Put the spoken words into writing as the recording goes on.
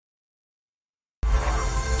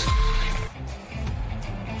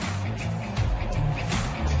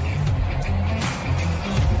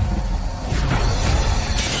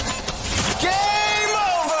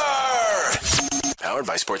Powered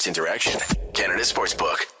by Sports Interaction, Canada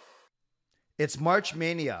Sportsbook. It's March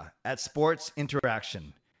Mania at Sports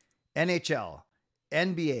Interaction. NHL,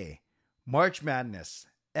 NBA, March Madness,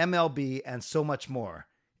 MLB, and so much more.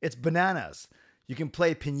 It's bananas. You can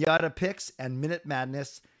play Pinata Picks and Minute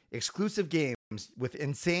Madness, exclusive games with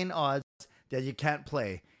insane odds that you can't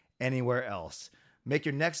play anywhere else. Make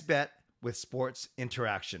your next bet with Sports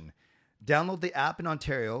Interaction. Download the app in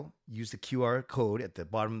Ontario, use the QR code at the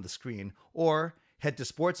bottom of the screen, or head to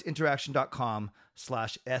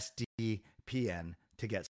sportsinteraction.com/SDPN to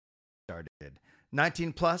get started.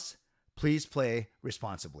 19 plus, please play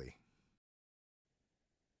responsibly.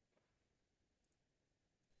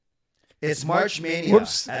 It's March Mania.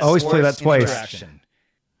 Whoops, I always play that twice.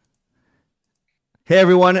 Hey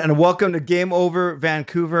everyone, and welcome to Game Over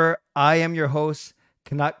Vancouver. I am your host,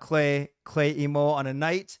 Canuck Clay Emo, on a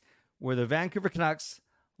night where the Vancouver Canucks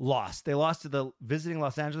lost. They lost to the visiting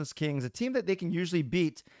Los Angeles Kings, a team that they can usually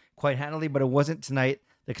beat quite handily, but it wasn't tonight.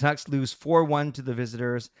 The Canucks lose 4-1 to the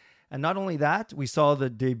visitors. And not only that, we saw the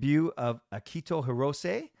debut of Akito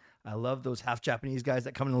Hirose. I love those half Japanese guys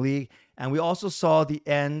that come in the league. And we also saw the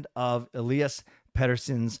end of Elias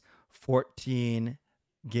Pettersson's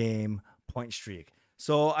 14-game point streak.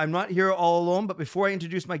 So I'm not here all alone, but before I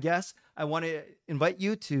introduce my guests, I want to invite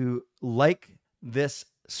you to like this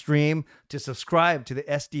stream, to subscribe to the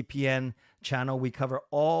SDPN channel. We cover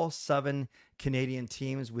all 7 Canadian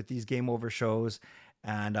teams with these Game Over shows.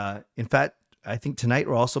 And in fact, I think tonight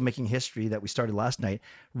we're also making history that we started last night.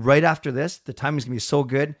 Right after this, the timing is going to be so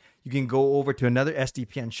good, you can go over to another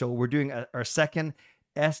SDPN show. We're doing our second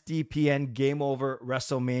SDPN Game Over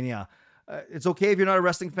WrestleMania. It's okay if you're not a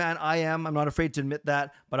wrestling fan. I am. I'm not afraid to admit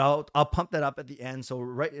that, but I'll pump that up at the end.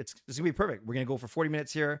 So it's gonna be perfect. We're gonna go for 40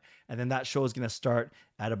 minutes here, and then that show is gonna start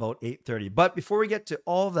at about 8:30. But before we get to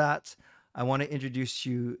all that, I want to introduce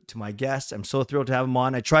you to my guest. I'm so thrilled to have him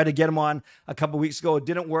on. I tried to get him on a couple weeks ago. It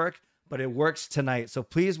didn't work, but it works tonight. So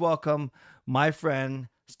please welcome my friend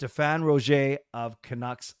Stéphane Roger of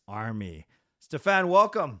Canucks Army. Stéphane,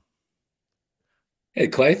 welcome. Hey,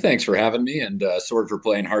 Clay, thanks for having me, and sorry for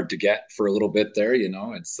playing hard to get for a little bit there. You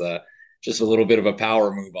know, it's just a little bit of a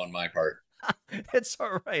power move on my part. It's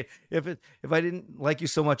all right. If I didn't like you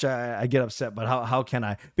so much, I get upset, but how can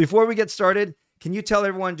I? Before we get started, can you tell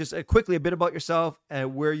everyone just quickly a bit about yourself,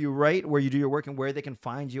 where you write, where you do your work, and where they can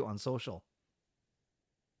find you on social?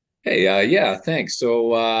 Hey, yeah, thanks.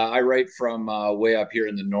 So I write from way up here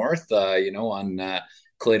in the north, on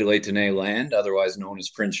Clé de l'Étonnay land, otherwise known as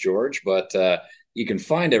Prince George, but you can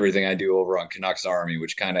find everything I do over on Canucks Army,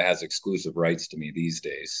 which kind of has exclusive rights to me these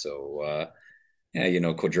days. So,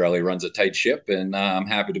 Quadrelli runs a tight ship, and I'm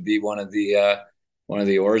happy to be one of the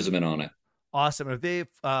oarsmen on it. Awesome. If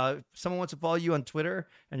someone wants to follow you on Twitter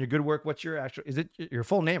and your good work, what's your is it your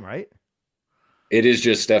full name, right? It is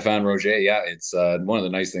just Stéphane Roger. Yeah, it's one of the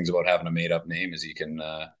nice things about having a made up name is you can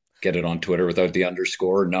get it on Twitter without the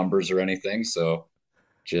underscore, numbers, or anything. So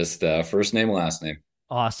just first name, last name.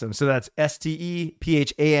 Awesome. So that's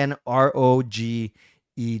STEPHANROGET,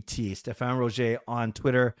 Stéphane Roger on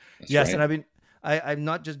Twitter. That's yes. right. And I'm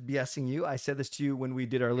not just BSing you. I said this to you when we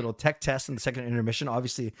did our little tech test in the second intermission.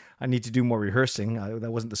 Obviously, I need to do more rehearsing.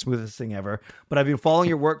 That wasn't the smoothest thing ever, but I've been following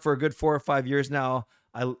your work for a good 4 or 5 years now.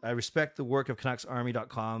 I respect the work of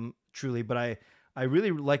CanucksArmy.com truly, but I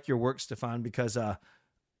really like your work, Stéphane, because I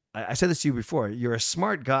said this to you before. You're a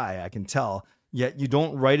smart guy, I can tell. Yet you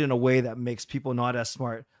don't write in a way that makes people not as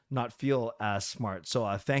smart not feel as smart. So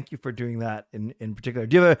thank you for doing that in particular.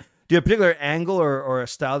 Do you have a particular angle or a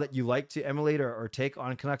style that you like to emulate or take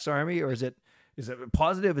on Canucks Army? Or is it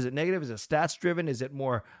positive? Is it negative? Is it stats driven? Is it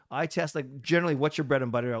more eye test? Like generally, what's your bread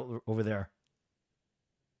and butter over there?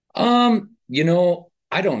 I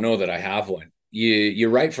don't know that I have one. You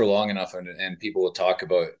write for long enough and people will talk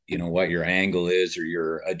about, what your angle is or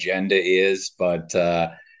your agenda is. But,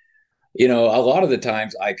 a lot of the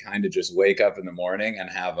times I kind of just wake up in the morning and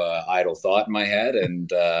have a idle thought in my head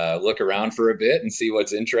and look around for a bit and see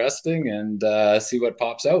what's interesting and see what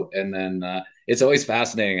pops out. And then it's always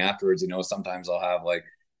fascinating afterwards. Sometimes I'll have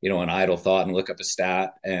an idle thought and look up a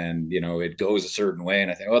stat and, it goes a certain way.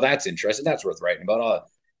 And I think, well, that's interesting. That's worth writing about.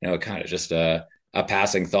 Kind of just a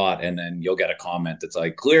passing thought. And then you'll get a comment that's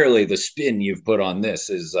like, clearly the spin you've put on this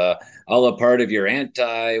is all a part of your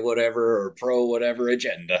anti whatever or pro whatever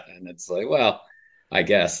agenda. And it's like, well, I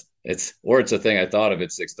guess it's a thing I thought of at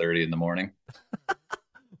 6:30 in the morning.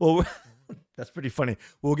 Well, that's pretty funny.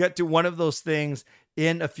 We'll get to one of those things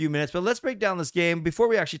in a few minutes, but let's break down this game before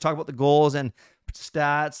we actually talk about the goals and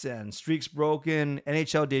stats and streaks broken,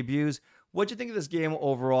 NHL debuts. What'd you think of this game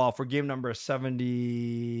overall for game number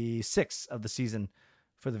 76 of the season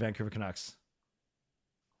for the Vancouver Canucks?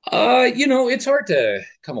 It's hard to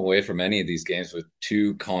come away from any of these games with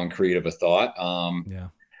too concrete of a thought. Yeah.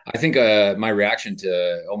 I think my reaction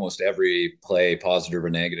to almost every play, positive or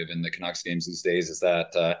negative, in the Canucks games these days is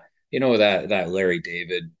that that Larry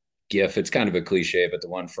David gif. It's kind of a cliche, but the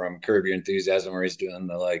one from Curb Your Enthusiasm where he's doing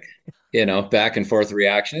the back and forth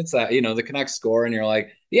reaction. It's that the Canucks score and you're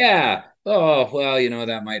like, yeah, oh well,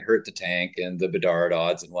 that might hurt the tank and the Bedard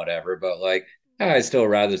odds and whatever, but I still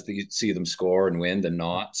rather see them score and win than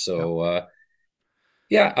not. So.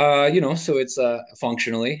 Yeah, so it's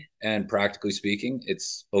functionally and practically speaking,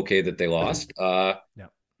 it's okay that they lost. Yeah.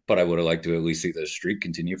 But I would have liked to at least see the streak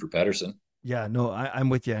continue for Pettersson. Yeah, no, I'm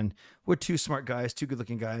with you. And we're two smart guys, two good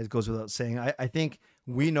looking guys, goes without saying. I think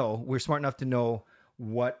we're smart enough to know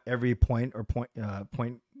what every point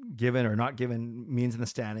given or not given means in the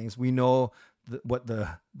standings. We know what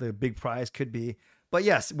the big prize could be. But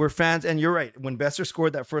yes, we're fans. And you're right. When Besser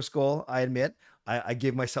scored that first goal, I admit, I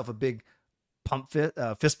gave myself a big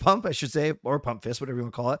fist pump, I should say, or pump fist, whatever you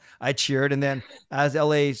want to call it. I cheered. And then as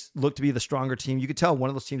LA looked to be the stronger team, you could tell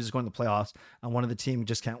one of those teams is going to the playoffs and one of the team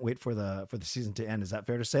just can't wait for the season to end. Is that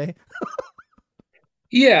fair to say?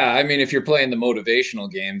 Yeah, I mean, if you're playing the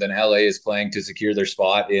motivational game, then LA is playing to secure their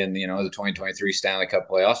spot in, the 2023 Stanley Cup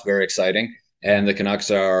playoffs. Very exciting. And the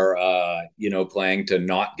Canucks are, playing to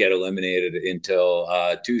not get eliminated until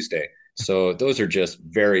Tuesday. So those are just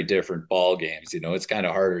very different ball games. It's kind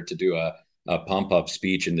of harder to do a pump up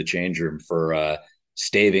speech in the change room for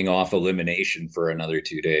staving off elimination for another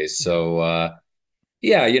 2 days. So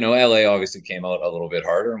LA obviously came out a little bit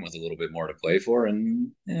harder and with a little bit more to play for,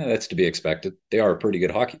 and that's to be expected. They are a pretty good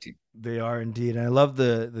hockey team. They are indeed, and I love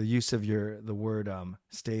the use of the word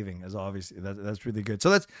staving, as obviously that's really good. So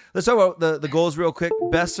let's talk about the goals real quick.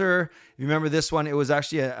 Besser, if you remember this one, it was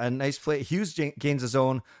actually a nice play. Hughes gains his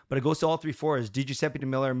own, but it goes to all three forwards. Di Giuseppe to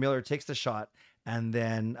Miller. Miller takes the shot. And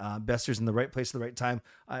then Besser's in the right place at the right time.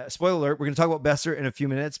 Spoiler alert, we're going to talk about Besser in a few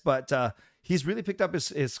minutes, but he's really picked up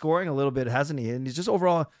his scoring a little bit, hasn't he? And he's just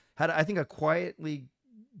overall had, I think, a quietly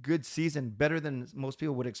good season, better than most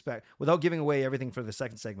people would expect, without giving away everything for the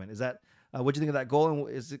second segment. Is that, what do you think of that goal? And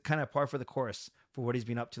is it kind of par for the course for what he's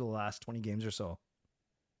been up to the last 20 games or so?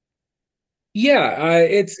 Yeah,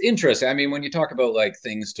 it's interesting. I mean, when you talk about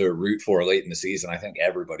things to root for late in the season, I think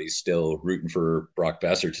everybody's still rooting for Brock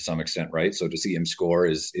Besser to some extent, right? So to see him score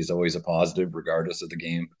is always a positive, regardless of the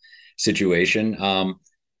game situation.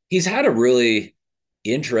 He's had a really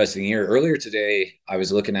interesting year. Earlier today, I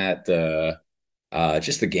was looking at the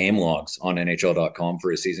just the game logs on NHL.com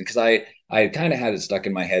for his season because I kind of had it stuck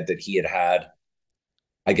in my head that he had,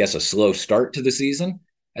 I guess, a slow start to the season,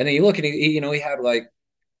 and then you look at he had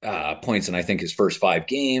points in I think his first 5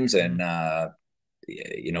 games, and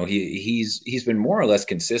he's been more or less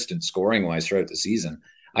consistent scoring wise throughout the season.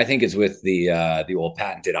 I think it's with the old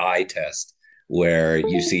patented eye test where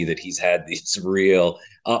you see that he's had these real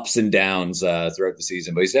ups and downs throughout the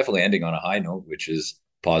season, but he's definitely ending on a high note, which is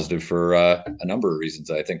positive for a number of reasons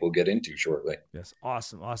I think we'll get into shortly. Yes,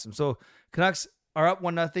 awesome. So Canucks are up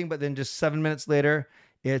 1-0, but then just 7 minutes later,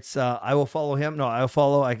 it's I will follow him. No, I'll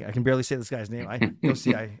follow. I can barely say this guy's name. You'll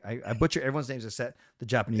see. I butcher everyone's names except the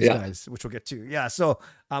Japanese guys, which we'll get to. Yeah. So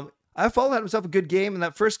I follow had himself a good game in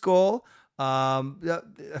that first goal.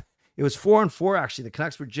 It was 4-4 actually. The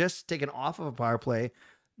Canucks were just taken off of a power play.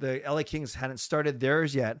 The LA Kings hadn't started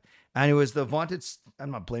theirs yet, and it was the vaunted. I'm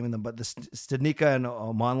not blaming them, but the Stadnicka and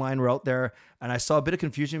Oman line were out there, and I saw a bit of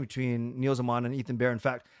confusion between Niels Oman and Ethan Bear. In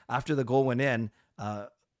fact, after the goal went in, I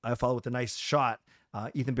followed with a nice shot.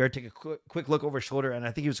 Ethan Bear took a quick look over his shoulder, and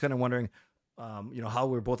I think he was kind of wondering, how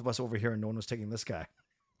we're both of us over here and no one was taking this guy.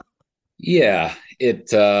 Yeah, it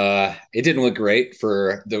didn't look great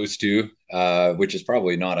for those two, which is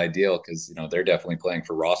probably not ideal because they're definitely playing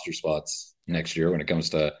for roster spots next year when it comes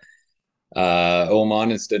to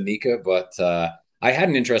Oman and Stadnicka. But I had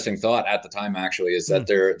an interesting thought at the time actually, is that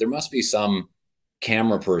there must be some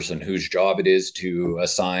camera person whose job it is to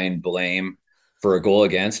assign blame for a goal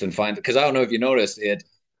against and find, because I don't know if you noticed it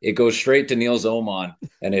goes straight to Niels Oman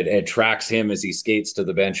and it tracks him as he skates to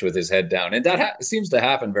the bench with his head down. And that seems to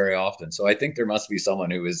happen very often. So I think there must be someone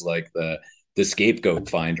who is like the scapegoat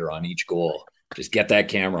finder on each goal. Just get that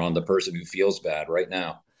camera on the person who feels bad right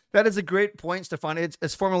now. That is a great point, Stefan. It's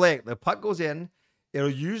formulaic. The puck goes in. It'll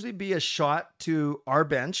usually be a shot to our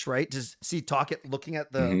bench, right? To see Tocchet looking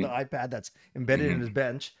at the iPad that's embedded in his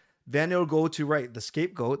bench. Then it'll go to, the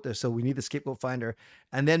scapegoat. So we need the scapegoat finder.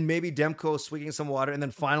 And then maybe Demko swigging some water. And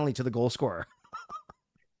then finally to the goal scorer.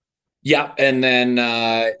 Yeah. And then,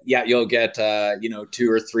 you'll get,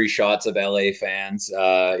 2 or 3 shots of LA fans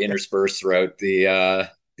interspersed throughout the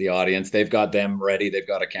audience. They've got them ready. They've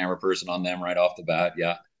got a camera person on them right off the bat.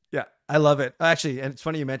 Yeah. Yeah, I love it. Actually, and it's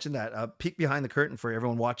funny you mentioned that. Peek behind the curtain for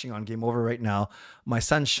everyone watching on Game Over right now. My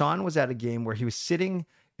son Sean was at a game where he was sitting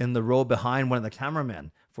in the row behind one of the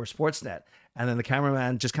cameramen for Sportsnet, and then the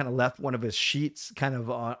cameraman just kind of left one of his sheets kind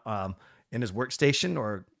of in his workstation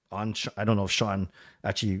or on. I don't know if Sean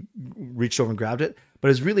actually reached over and grabbed it,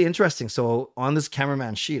 but it's really interesting. So on this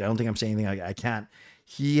cameraman sheet, I don't think I'm saying anything I can't.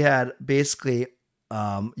 He had basically,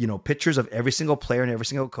 pictures of every single player and every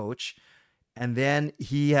single coach. And then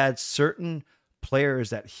he had certain players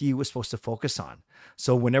that he was supposed to focus on.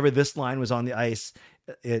 So whenever this line was on the ice,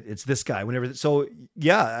 it's this guy.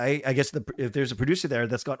 I guess if there's a producer there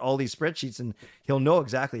that's got all these spreadsheets, and he'll know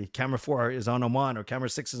exactly camera 4 is on Oman or camera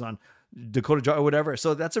 6 is on Dakota or whatever.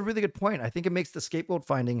 So that's a really good point. I think it makes the scapegoat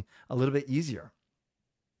finding a little bit easier.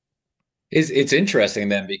 It's interesting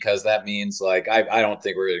then, because that means, like, I don't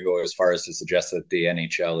think we're going to go as far as to suggest that the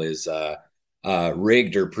NHL is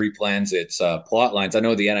rigged or pre-plans its plot lines. I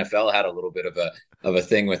know the NFL had a little bit of a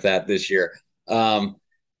thing with that this year,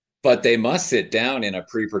 but they must sit down in a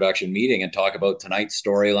pre-production meeting and talk about tonight's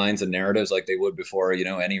storylines and narratives like they would before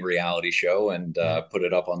any reality show, and put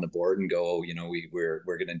it up on the board and go,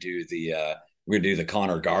 we're going to do the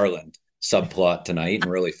Connor Garland subplot tonight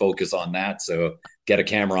and really focus on that. So get a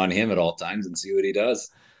camera on him at all times and see what he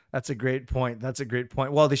does. That's a great point.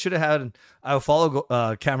 Well, they should have had a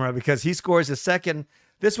follow camera, because he scores a second.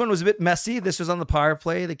 This one was a bit messy. This was on the power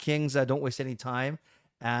play. The Kings don't waste any time.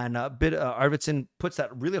 And Arvidsson puts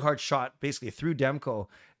that really hard shot basically through Demko.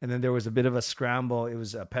 And then there was a bit of a scramble. It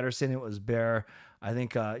was Pettersson. It was Bear. I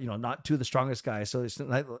think, not two of the strongest guys. So it's not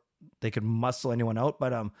like they could muscle anyone out.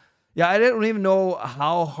 But I didn't even know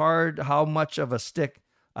how much of a stick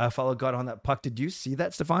Follow got on that puck. Did you see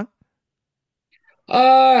that, Stefan?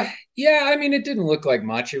 Yeah, I mean, it didn't look like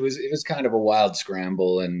much. It was kind of a wild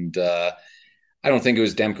scramble, and I don't think it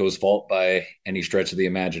was Demko's fault by any stretch of the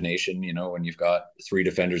imagination. When you've got 3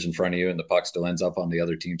 defenders in front of you and the puck still ends up on the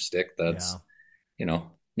other team's stick, that's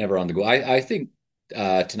never on the goal. I think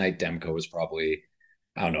tonight Demko was probably,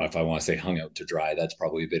 I don't know if I want to say hung out to dry. That's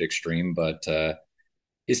probably a bit extreme, but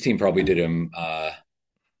his team probably did him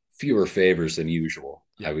fewer favors than usual,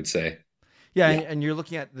 I would say. Yeah, and you're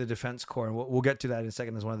looking at the defense core, and we'll get to that in a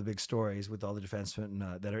second as one of the big stories with all the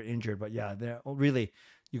defensemen that are injured. But yeah, they're really,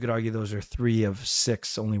 you could argue those are 3 of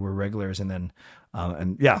 6 only were regulars, and then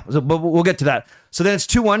but we'll get to that. So then it's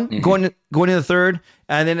 2-1 going into the third,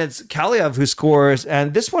 and then it's Kaliev who scores,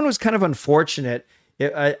 and this one was kind of unfortunate.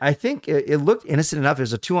 I think it looked innocent enough. It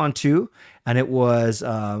was a 2-on-2, and it was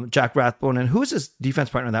Jack Rathbone, and who was his defense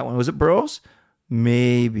partner in that one? Was it Burrows?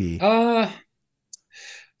 Maybe.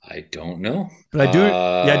 I don't know. But I do.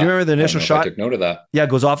 I do remember the initial shot. I took note of that. Yeah, it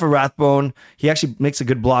goes off of Rathbone. He actually makes a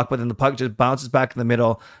good block, but then the puck just bounces back in the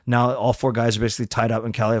middle. Now all 4 guys are basically tied up,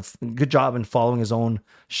 and Kaliev, good job in following his own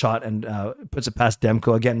shot and puts it past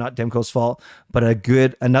Demko. Again, not Demko's fault, but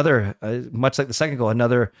another, much like the second goal,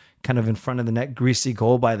 another kind of in front of the net, greasy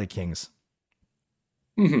goal by the Kings.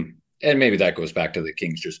 Mm-hmm. And maybe that goes back to the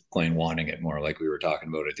Kings just plain wanting it more, like we were talking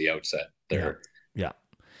about at the outset there. Yeah.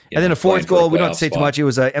 And then a fourth goal, we don't have to say too much. It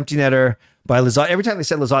was an empty netter by Lazar. Every time they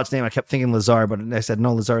said Lazard's name, I kept thinking Lazar, but I said,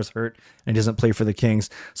 no, Lazar's hurt and he doesn't play for the Kings.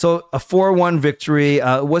 So a 4-1 victory.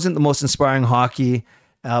 It wasn't the most inspiring hockey,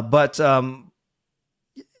 but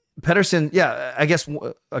Pettersson, I guess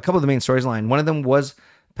a couple of the main storyline. One of them was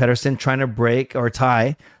Pettersson trying to break or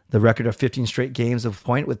tie the record of 15 straight games of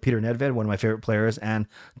point with Peter Nedved, one of my favorite players, and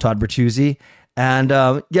Todd Bertuzzi. And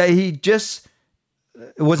he just...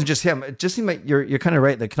 It wasn't just him. It just seemed like you're kind of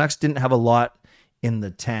right. The Canucks didn't have a lot in the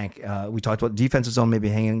tank. We talked about defensive zone, maybe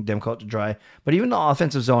hanging Demko out to dry, but even the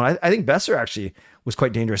offensive zone, I think Besser actually was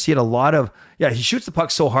quite dangerous. He had a lot of, he shoots the puck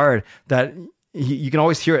so hard that you can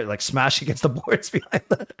always hear it like smash against the boards behind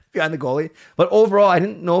the goalie. But overall, I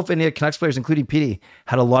didn't know if any of the Canucks players, including Petey,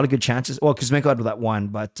 had a lot of good chances. Well, Kuzmenko had that one,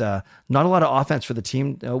 but not a lot of offense for the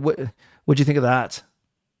team. What'd you think of that?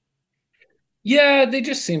 Yeah, they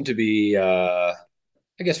just seem to be,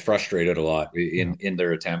 I guess, frustrated a lot in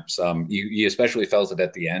their attempts. You especially felt it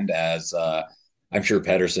at the end as I'm sure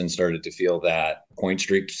Pettersson started to feel that point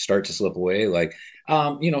streak start to slip away. Like,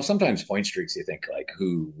 sometimes point streaks, you think, like,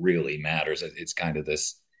 who really matters? It's kind of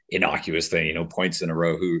this innocuous thing, points in a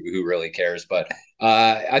row, who really cares? But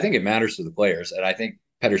I think it matters to the players. And I think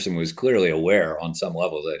Pettersson was clearly aware on some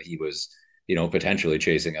level that he was, potentially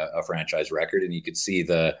chasing a franchise record. And you could see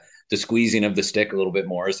the squeezing of the stick a little bit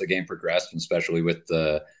more as the game progressed, and especially with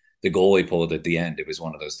the goalie pulled at the end. It was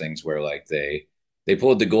one of those things where, like, they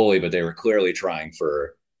pulled the goalie, but they were clearly trying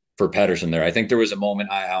for Pettersson there. I think there was a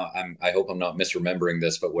moment, I hope I'm not misremembering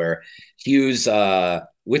this, but where Hughes,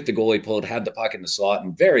 with the goalie pulled, had the puck in the slot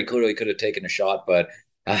and very clearly could have taken a shot, but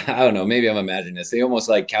I don't know. Maybe I'm imagining this. They almost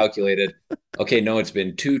like calculated, okay, no, it's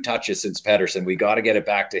been 2 touches since Pedersen. We got to get it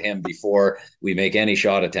back to him before we make any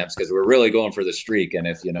shot attempts because we're really going for the streak. And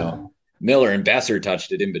if, Miller and Besser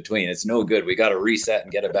touched it in between, it's no good. We got to reset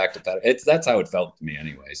and get it back to Pedersen. That's how it felt to me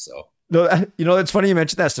anyway. So. No, it's funny you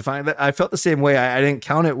mentioned that, Stefan. I felt the same way. I didn't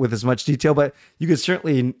count it with as much detail, but you could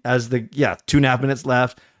certainly, as 2.5 minutes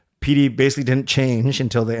left, PD basically didn't change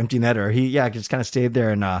until the empty netter. He just kind of stayed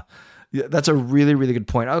there, and that's a really, really good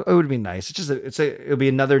point. It would be nice. It'll be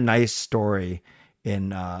another nice story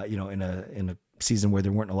in in a season where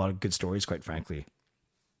there weren't a lot of good stories, quite frankly.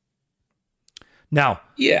 Now,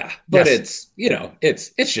 yeah, but yes.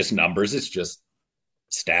 it's just numbers. It's just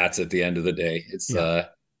stats at the end of the day. It's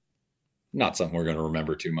not something we're going to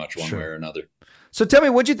remember too much one way or another. So tell me,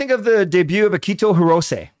 what'd you think of the debut of Akito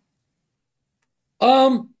Hirose?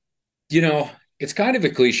 It's kind of a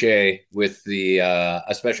cliche with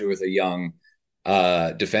especially with a young,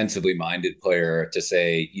 defensively minded player to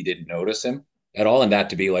say you didn't notice him at all. And that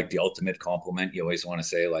to be like the ultimate compliment. You always want to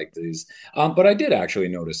say like these, but I did actually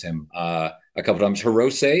notice him, a couple times.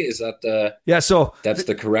 Hirose, is that so that's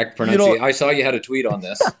the correct pronunciation? I saw you had a tweet on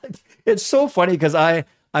this. It's so funny because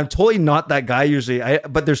I'm totally not that guy usually.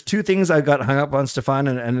 But there's two things I got hung up on, Stefan,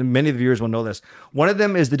 and many of the viewers will know this. One of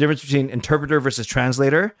them is the difference between interpreter versus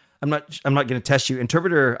translator. I'm not going to test you.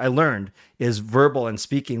 Interpreter, I learned, is verbal and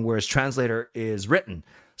speaking, whereas translator is written.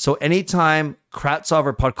 So anytime Kravtsov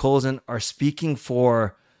or Podkolzin are speaking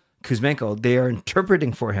for Kuzmenko, they are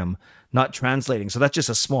interpreting for him, not translating. So that's just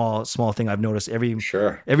a small thing I've noticed. Every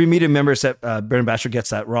media member except Baron Basher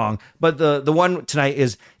gets that wrong. But the one tonight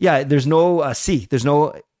is, there's no C. There's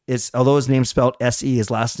no, although his name's spelled S-E, his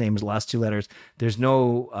last name is the last two letters, there's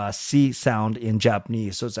no C sound in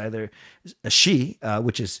Japanese. So it's either a she,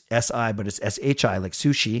 which is S-I, but it's S-H-I, like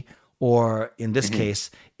sushi, or in this case,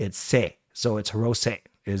 it's se. So it's Hirose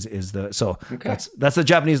is the, so that's the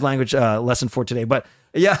Japanese language lesson for today. But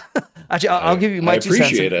actually, I'll give you my 2 cents. I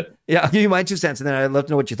appreciate it. Yeah, I'll give you my 2 cents, and then I'd love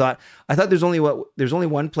to know what you thought. I thought there's only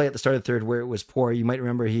one play at the start of the third where it was poor. You might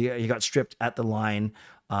remember he got stripped at the line,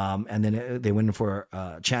 and then they went in for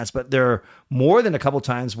a chance. But there are more than a couple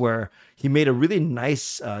times where he made a really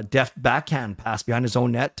nice deft backhand pass behind his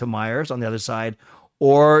own net to Myers on the other side,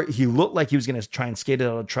 or he looked like he was going to try and skate it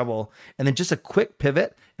out of trouble, and then just a quick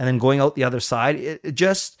pivot and then going out the other side. It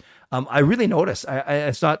just, I really noticed.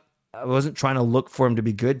 I wasn't trying to look for him to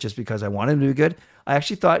be good just because I wanted him to be good. I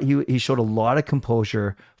actually thought he showed a lot of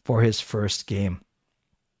composure for his first game.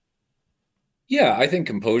 Yeah, I think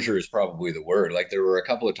composure is probably the word. Like there were a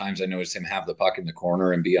couple of times I noticed him have the puck in the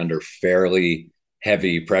corner and be under fairly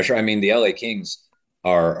heavy pressure. I mean, the LA Kings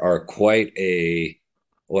are quite a.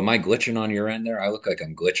 Well, am I glitching on your end there? I look like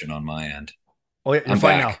I'm glitching on my end. Oh, yeah, you're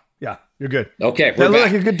fine now. Yeah, you're good. Okay, that looked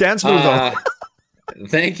like a good dance move, though.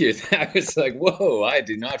 Thank you. I was like, whoa, I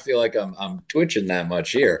do not feel like I'm twitching that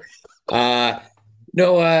much here. No,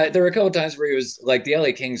 there were a couple of times where he was like, the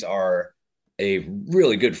LA Kings are a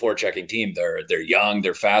really good forechecking team. They're young,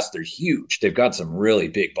 they're fast, they're huge. They've got some really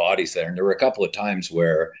big bodies there. And there were a couple of times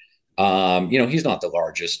where, he's not the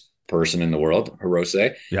largest person in the world,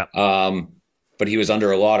 Hirose. Yeah. But he was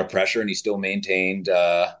under a lot of pressure and he still maintained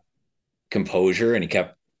composure, and he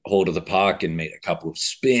kept hold of the puck and made a couple of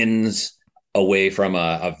spins away from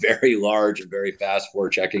a very large and very fast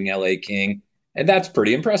forechecking LA King. And that's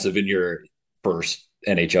pretty impressive in your first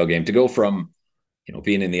NHL game to go from,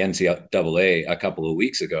 being in the NCAA a couple of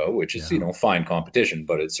weeks ago, which is, fine competition,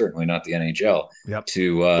 but it's certainly not the NHL,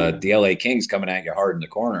 to the LA Kings coming at you hard in the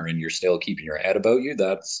corner and you're still keeping your head about you.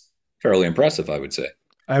 That's fairly impressive, I would say.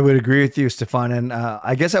 I would agree with you, Stefan. And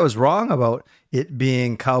I guess I was wrong about it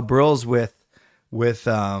being Kyle Burroughs with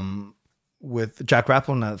Jack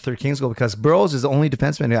Rathbone in the third Kings goal, because Burroughs is the only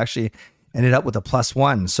defenseman who actually ended up with a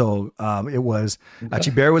 +1. So it was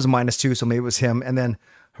actually Bear was a -2, so maybe it was him. And then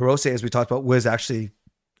Hirose, as we talked about, was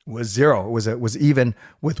 0. It was even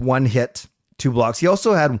with 1 hit, 2 blocks. He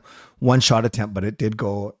also had 1 shot attempt, but it did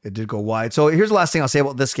go wide. So here's the last thing I'll say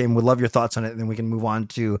about this game. Would love your thoughts on it, and then we can move on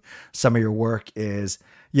to some of your work. Is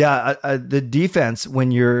the defense,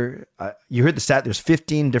 when you heard the stat, there's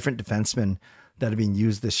 15 different defensemen that have been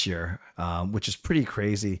used this year, which is pretty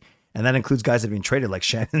crazy. And that includes guys that have been traded like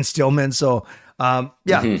Shannon Stillman. So,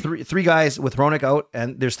 three guys with Hronek out,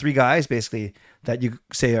 and there's 3 guys basically that you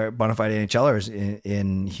say are bona fide NHLers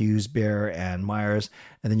in Hughes, Bear, and Myers.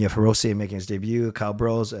 And then you have Hirose making his debut, Kyle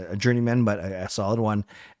Burroughs, a journeyman, but a solid one.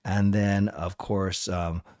 And then, of course,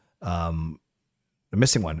 the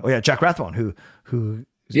missing one. Oh, yeah, Jack Rathbone, who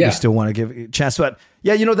We still want to give a chance. But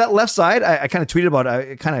yeah, that left side, I kind of tweeted about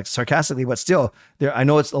it, kind of sarcastically, but still, I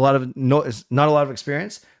know it's it's not a lot of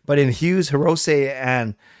experience, but in Hughes,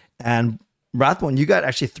 Hirose, and Rathbone, you got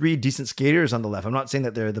actually 3 decent skaters on the left. I'm not saying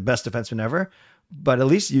that they're the best defensemen ever, but at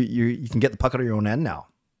least you can get the puck out of your own end now.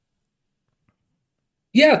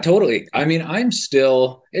 Yeah, totally. I mean, it's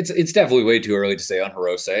definitely way too early to say on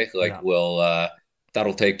Hirose.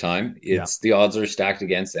 That'll take time. The odds are stacked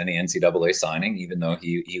against any NCAA signing, even though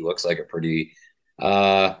he looks like a pretty,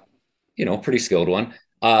 pretty skilled one.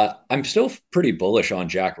 I'm still pretty bullish on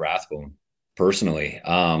Jack Rathbone personally.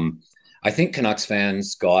 I think Canucks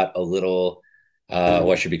fans got a little,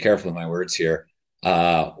 I should be careful with my words here,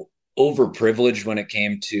 overprivileged when it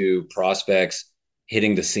came to prospects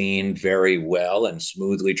hitting the scene very well and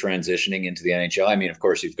smoothly transitioning into the NHL. I mean, of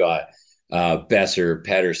course, you've got Besser,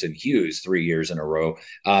 Pettersson, Hughes 3 years in a row.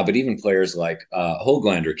 But even players like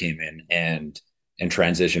Höglander came in and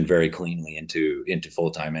transitioned very cleanly into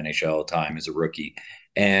full-time NHL time as a rookie.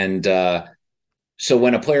 And so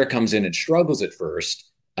when a player comes in and struggles at first,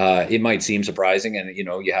 it might seem surprising. And,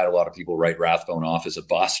 you had a lot of people write Rathbone off as a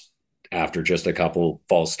bust after just a couple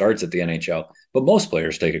false starts at the NHL. But most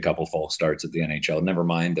players take a couple false starts at the NHL, never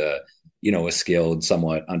mind a skilled,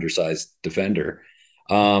 somewhat undersized defender.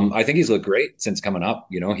 I think he's looked great since coming up.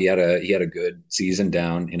 He had a good season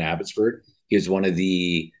down in Abbotsford. He was one of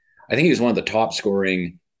the top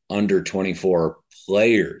scoring under 24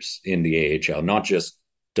 players in the AHL, not just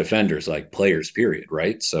defenders, like players, period.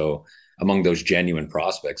 Right. So among those genuine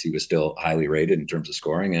prospects, he was still highly rated in terms of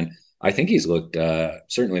scoring. And I think he's looked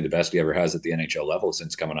certainly the best he ever has at the NHL level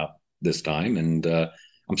since coming up this time. And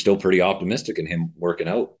I'm still pretty optimistic in him working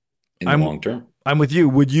out in the long term. I'm with you.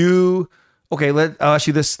 Would you... Okay, I'll ask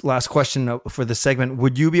you this last question for the segment.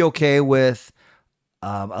 Would you be okay with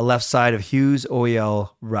a left side of Hughes, OEL,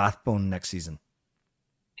 Rathbone next season?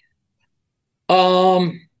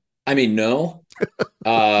 I mean, no.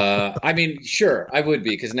 I mean, sure, I would be,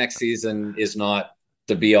 because next season is not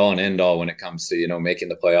the be all and end all when it comes to, making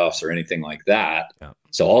the playoffs or anything like that. Yeah.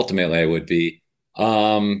 So ultimately I would be.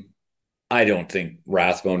 I don't think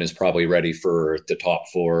Rathbone is probably ready for the top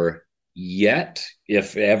 4 yet,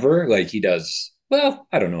 if ever. Like he does, well,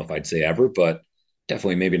 I don't know if I'd say ever, but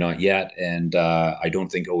definitely maybe not yet. And I don't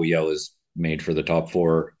think OEL is made for the top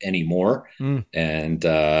 4 anymore. And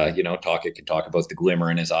Tocchet can talk about the glimmer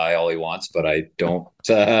in his eye all he wants, but I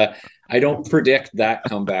don't predict that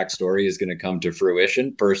comeback story is going to come to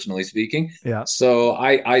fruition, personally speaking. Yeah. So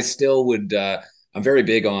I still would. I'm very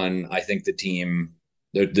big on. I think the team.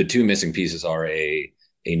 The 2 missing pieces are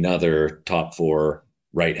another top 4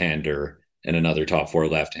 right-hander and another top 4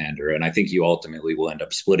 left-hander. And I think you ultimately will end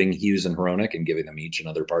up splitting Hughes and Hronek and giving them each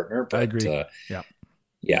another partner. But, I agree.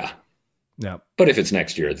 Yeah. But if it's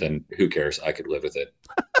next year, then who cares? I could live with it.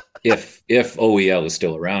 if OEL is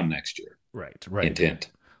still around next year. Right. Hint,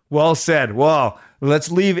 hint. Well said. Well,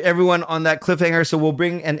 let's leave everyone on that cliffhanger. So we'll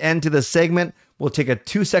bring an end to the segment. We'll take a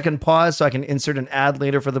 2-second pause so I can insert an ad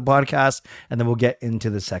later for the podcast, and then we'll get into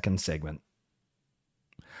the second segment.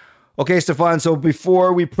 Okay, Stefan. So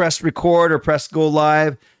before we press record or press go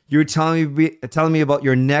live, you're telling me about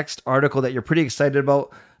your next article that you're pretty excited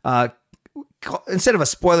about. Instead of a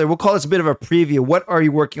spoiler, we'll call this a bit of a preview. What are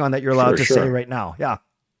you working on that you're allowed to say right now? Yeah.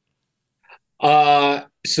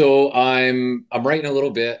 So I'm writing a little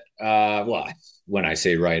bit. Well, when I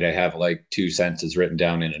say write, I have like 2 sentences written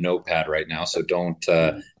down in a notepad right now. So don't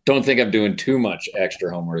think I'm doing too much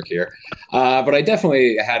extra homework here. But I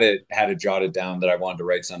definitely had it jotted down that I wanted to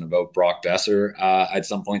write something about Brock Besser at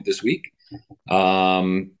some point this week.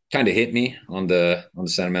 Kind of hit me on the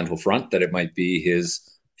sentimental front that it might be his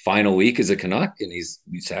final week as a Canuck, and he's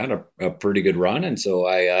had a pretty good run. And so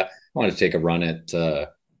I wanted to take a run at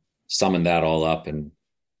summing that all up and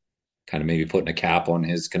kind of maybe putting a cap on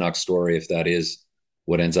his Canucks story, if that is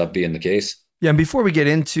what ends up being the case. Yeah. And before we get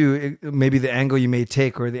into maybe the angle you may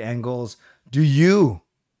take or the angles, if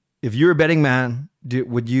you're a betting man,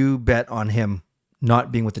 would you bet on him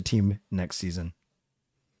not being with the team next season?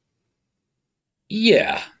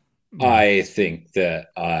 Yeah. I think that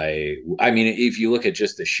I mean, if you look at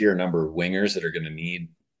just the sheer number of wingers that are going to need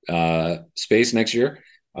space next year,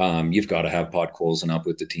 you've got to have Podkolzin up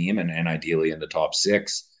with the team and ideally in the top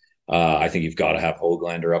 6. I think you've got to have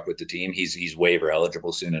Höglander up with the team. He's waiver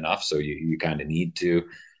eligible soon enough, so you kind of need to.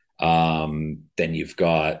 Then you've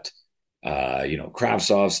got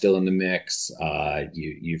Kravtsov still in the mix.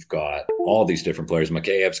 You've got all these different players.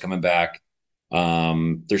 Makheyev's coming back.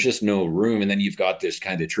 There's just no room. And then you've got this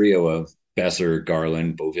kind of trio of Besser,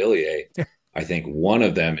 Garland, Beauvillier. I think one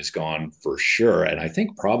of them is gone for sure. And I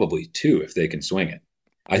think probably 2 if they can swing it.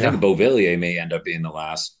 I think Beauvillier may end up being the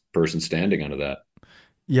last person standing out of that.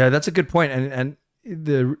 Yeah, that's a good point. And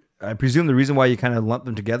I presume the reason why you kind of lump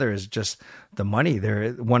them together is just the money.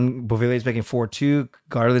 Beauvillier is making 4.2,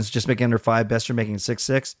 Garland's just making under 5, Besser making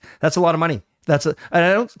 6.6. That's a lot of money. And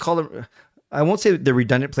I don't call them. I won't say they're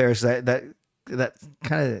redundant players. That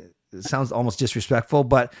kind of sounds almost disrespectful.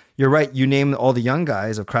 But you're right. You name all the young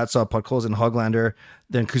guys of Kravtsov, Podkolzin, Hoglander,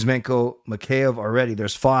 then Kuzmenko, Mikheyev already.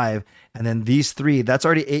 There's 5, and then these 3. That's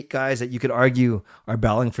already 8 guys that you could argue are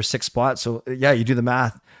battling for 6 spots. So yeah, you do the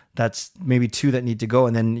math. That's maybe 2 that need to go,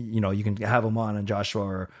 and then you can have them on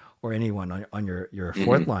Joshua or anyone on your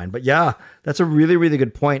fourth line. But yeah, that's a really, really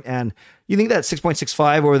good point. And you think that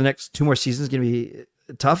 6.65 over the next 2 more seasons is going to be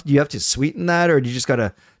tough? Do you have to sweeten that, or do you just got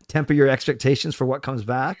to temper your expectations for what comes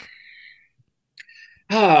back?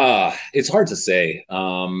 It's hard to say.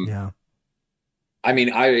 Yeah. I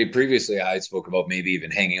mean, I spoke about maybe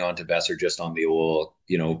even hanging on to Besser just on the old,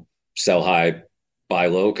 sell high, buy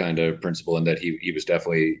low kind of principle, and that he was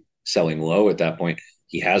definitely selling low at that point.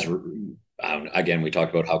 He has, again, we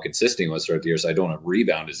talked about how consistent he was throughout the year, so I don't have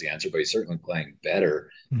rebound as the answer, but he's certainly playing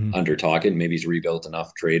better under Tocchet. Maybe he's rebuilt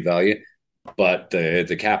enough trade value, but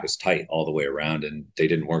the cap is tight all the way around, and they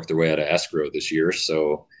didn't work their way out of escrow this year,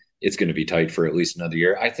 so it's going to be tight for at least another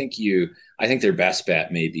year. I think their best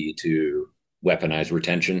bet may be to weaponize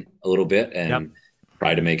retention a little bit and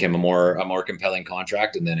try to make him a more compelling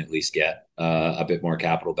contract, and then at least get a bit more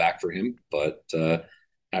capital back for him. But that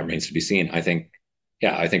remains to be seen. I think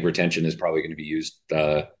retention is probably going to be used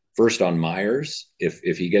first on Myers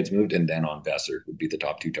if he gets moved, and then on Besser would be the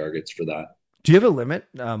top 2 targets for that. Do you have a limit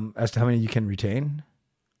as to how many you can retain?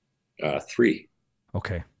 3.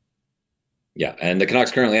 Okay. Yeah, and the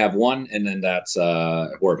Canucks currently have 1, and then that's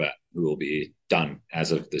Horvat, who will be done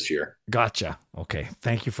as of this year. Gotcha. Okay,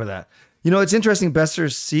 thank you for that. It's interesting.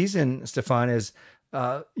 Besser's season, Stefan, is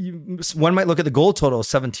one might look at the goal total,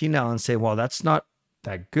 17 now, and say, well, that's not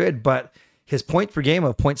that good. But his point per game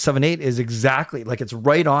of 0.78 is exactly, it's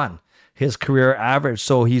right on his career average.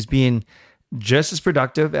 So he's being just as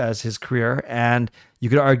productive as his career, and you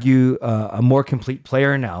could argue a more complete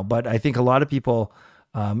player now. But I think a lot of people,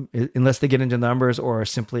 unless they get into numbers or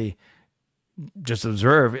simply just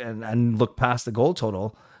observe and look past the goal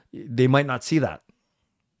total, they might not see that.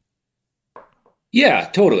 Yeah,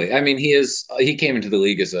 totally. I mean, he came into the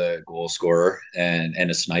league as a goal scorer and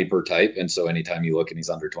a sniper type. And so anytime you look and he's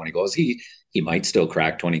under 20 goals, he might still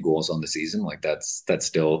crack 20 goals on the season. That's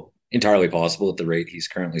still entirely possible at the rate he's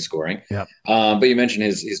currently scoring. Yeah. But you mentioned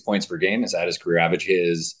his points per game is at his career average.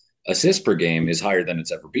 His assists per game is higher than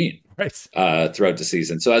it's ever been throughout the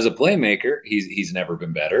season. So as a playmaker, he's never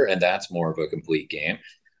been better. And that's more of a complete game.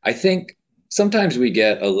 I think sometimes we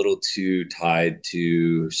get a little too tied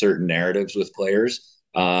to certain narratives with players.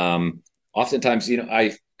 Oftentimes,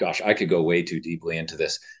 I could go way too deeply into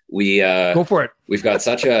this. Go for it. We've got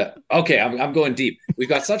I'm going deep. We've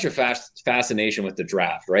got such a fascination with the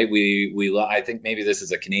draft, right? I think maybe this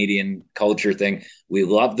is a Canadian culture thing. We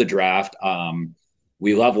love the draft.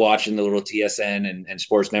 We love watching the little TSN and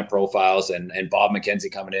Sportsnet profiles and Bob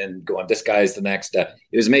McKenzie coming in going, this guy's the next. It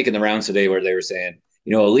was making the rounds today where they were saying,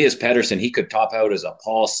 Elias Pettersson, he could top out as a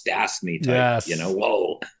Paul Stastny type.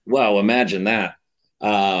 Yes. Whoa, imagine that.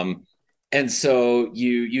 And so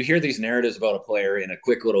you hear these narratives about a player in a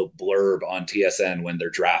quick little blurb on TSN when they're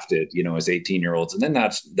drafted, as 18-year-olds. And then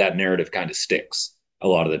that narrative kind of sticks a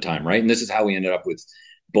lot of the time, right? And this is how we ended up with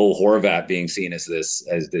Bo Horvat being seen as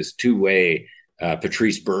this two-way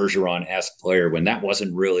Patrice Bergeron-esque player, when that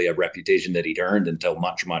wasn't really a reputation that he'd earned until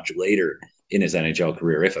much, much later in his NHL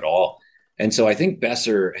career, if at all. And so I think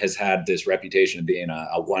Besser has had this reputation of being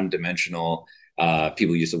a one-dimensional,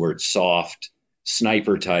 people use the word soft,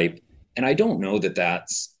 sniper type. And I don't know that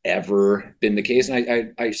that's ever been the case.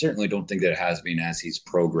 And I certainly don't think that it has been as he's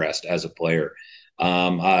progressed as a player.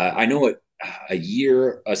 I know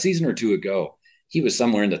a season or 2 ago, he was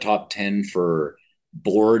somewhere in the top 10 for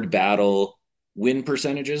board battle win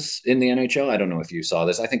percentages in the NHL. I don't know if you saw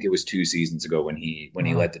this. I think it was 2 seasons ago when he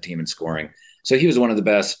led the team in scoring. So he was one of the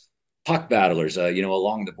best puck battlers,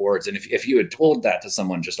 along the boards. And if you had told that to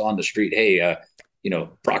someone just on the street, hey,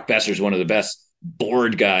 Brock Besser's one of the best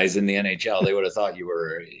board guys in the NHL, they would have thought you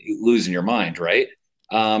were losing your mind, right?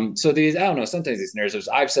 So I don't know, sometimes these narratives,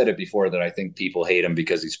 I've said it before that I think people hate him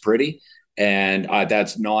because he's pretty. And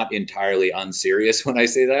that's not entirely unserious when I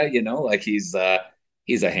say that,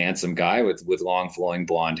 he's a handsome guy with long flowing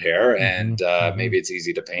blonde hair. And maybe it's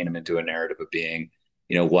easy to paint him into a narrative of being,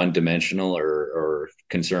 one-dimensional or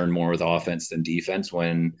concerned more with offense than defense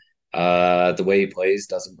when the way he plays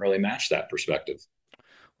doesn't really match that perspective.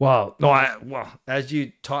 Well, no, as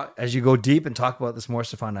you go deep and talk about this more,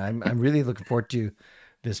 Stefan, I'm really looking forward to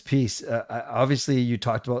this piece. Obviously, you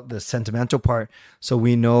talked about the sentimental part, so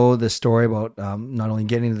we know the story about not only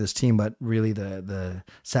getting to this team, but really the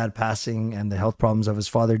sad passing and the health problems of his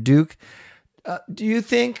father, Duke. Do you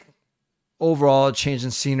think overall a change in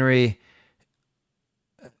scenery?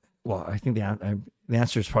 Well, I think the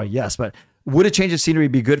answer is probably yes. But would a change of scenery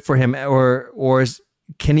be good for him, or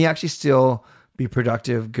can he actually still be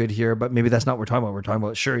productive, good here? But maybe that's not what we're talking about. We're talking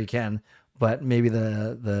about sure he can, but maybe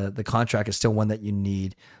the contract is still one that you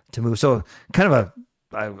need to move. So kind of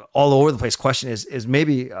a all over the place question is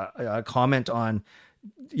maybe a comment on,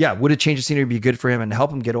 would a change of scenery be good for him and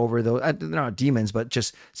help him get over those, they're not demons, but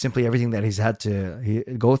just simply everything that he's had to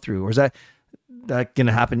go through? Or is that going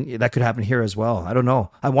to happen? That could happen here as well. I don't know.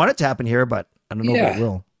 I want it to happen here, but I don't know if it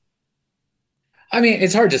will. I mean,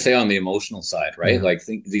 it's hard to say on the emotional side, right? Yeah. Like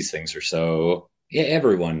these things are so,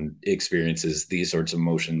 everyone experiences these sorts of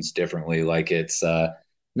emotions differently. Like it's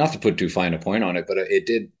not to put too fine a point on it, but it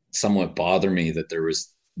did somewhat bother me that there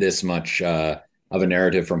was this much of a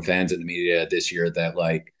narrative from fans in the media this year that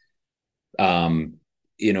like,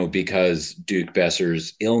 because Duke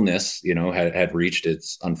Besser's illness, had reached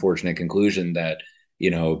its unfortunate conclusion that,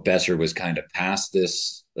 Besser was kind of past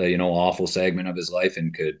this, awful segment of his life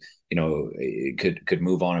and could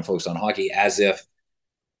move on and focus on hockey, as if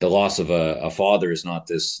the loss of a father is not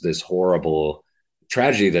this horrible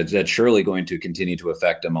tragedy that's surely going to continue to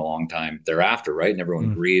affect him a long time thereafter, right? And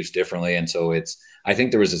everyone grieves differently. And so I think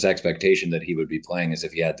there was this expectation that he would be playing as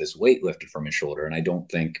if he had this weight lifted from his shoulder. And I don't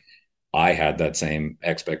think I had that same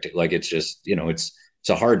expectation. Like, it's just, it's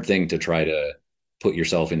a hard thing to try to put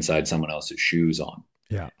yourself inside someone else's shoes on.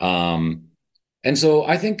 Yeah. And so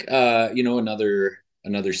I think,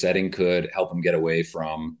 another setting could help him get away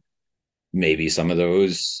from maybe some of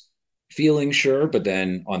those feelings, sure. But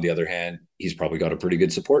then on the other hand, he's probably got a pretty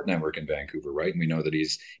good support network in Vancouver, right? And we know that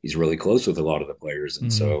he's really close with a lot of the players.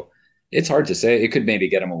 And so it's hard to say. It could maybe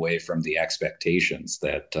get him away from the expectations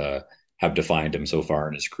that have defined him so far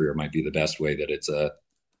in his career. Might be the best way that it's a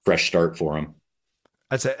fresh start for him.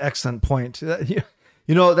 That's an excellent point.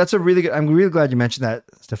 That's a really good, I'm really glad you mentioned that,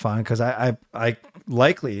 Stefan, because I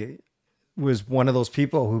likely was one of those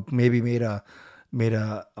people who maybe made a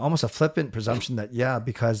almost a flippant presumption that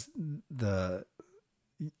because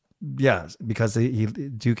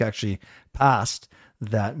Duke actually passed,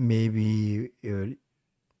 that maybe it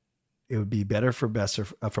would be better for Besser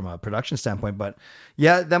from a production standpoint. But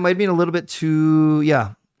that might mean a little bit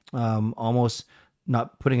too almost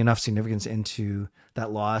not putting enough significance into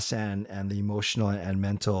that loss and the emotional and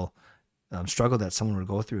mental struggle that someone would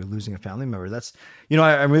go through losing a family member. That's,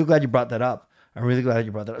 I'm really glad you brought that up.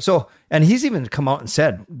 So, and he's even come out and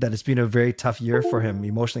said that it's been a very tough year for him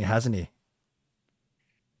emotionally, hasn't he?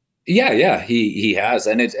 Yeah, he has,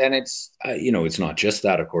 and it's it's not just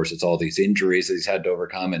that. Of course, it's all these injuries that he's had to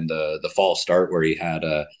overcome, and the false start where he had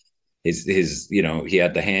his he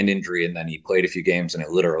had the hand injury, and then he played a few games, and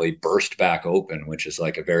it literally burst back open, which is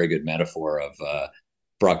like a very good metaphor of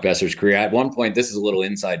Brock Besser's career. At one point, this is a little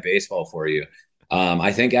inside baseball for you.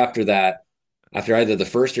 I think after either the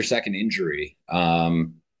first or second injury,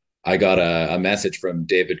 I got a message from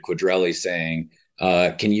David Quadrelli saying,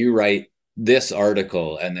 can you write this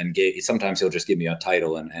article? And then sometimes he'll just give me a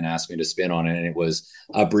title and ask me to spin on it. And it was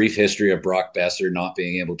A Brief History of Brock Besser Not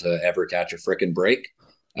Being Able to Ever Catch a Frickin' Break,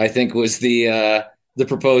 I think was the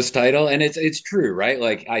proposed title. And it's true, right?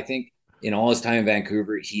 Like, I think in all his time in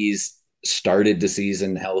Vancouver, he's started the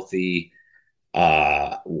season healthy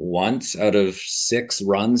once out of 6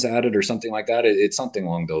 runs at it or something like that. It's something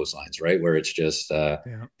along those lines, right? Where it's just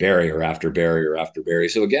barrier after barrier after barrier.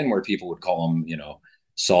 So again, where people would call him,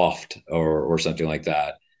 soft or something like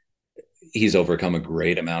that, he's overcome a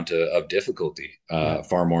great amount of difficulty,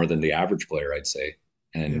 far more than the average player, I'd say.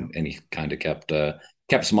 And he kind of kept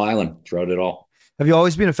smiling throughout it all. Have you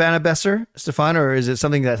always been a fan of Besser, Stefan, or is it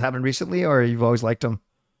something that happened recently, or you've always liked him?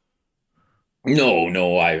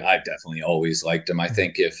 No, I've definitely always liked him. I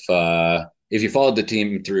think if you followed the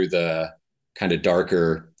team through the kind of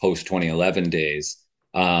darker post 2011 days,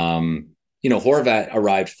 Horvat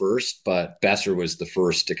arrived first, but Besser was the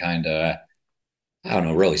first to kind of,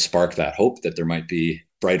 really spark that hope that there might be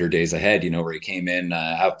brighter days ahead, where he came in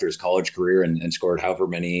after his college career and scored however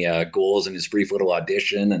many goals in his brief little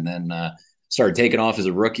audition, and then started taking off as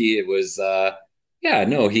a rookie. It was, I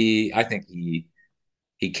think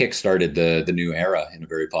he kickstarted the new era in a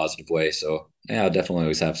very positive way. So I'll definitely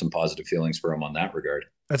always have some positive feelings for him on that regard.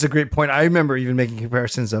 That's a great point. I remember even making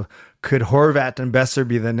comparisons of, could Horvat and Besser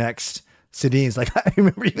be the next Sedin's. Like I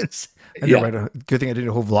remember even I didn't write a good thing I did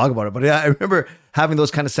a whole vlog about it, but yeah, I remember having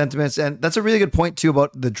those kind of sentiments. And that's a really good point too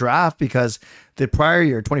about the draft, because the prior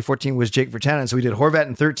year, 2014, was Jake Virtanen. So we did Horvat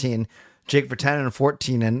in 13, Jake Virtanen in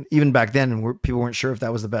 14, and even back then, people weren't sure if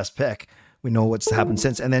that was the best pick. We know what's happened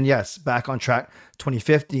since. And then yes, back on track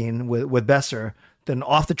 2015 with Besser. Then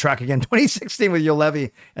off the track again, 2016 with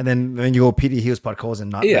Juolevi, and then you go Petey Hughes, Podkolzin,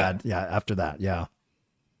 not bad. Yeah, after that, yeah.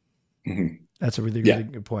 Mm-hmm. That's a really, really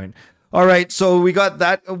good point. All right, so we got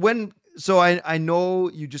that. So I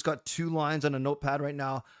know you just got 2 lines on a notepad right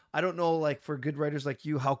now. I don't know, like for good writers like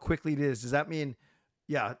you, how quickly it is. Does that mean,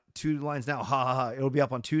 2 lines now? Ha ha ha! It'll be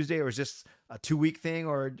up on Tuesday, or is this a 2-week thing,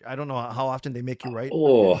 or I don't know how often they make you write.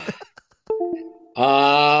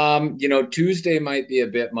 Tuesday might be a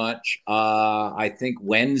bit much. I think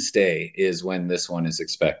Wednesday is when this one is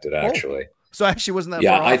expected, actually. So actually wasn't that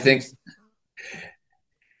far off. I think.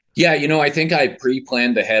 Yeah, I think I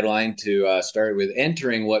pre-planned the headline to start with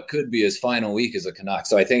entering what could be his final week as a Canuck.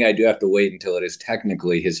 So I think I do have to wait until it is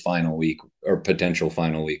technically his final week or potential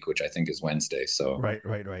final week, which I think is Wednesday. So right.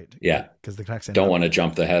 Yeah, because the Canucks don't want to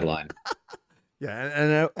jump the headline.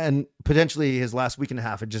 Yeah, and potentially his last week and a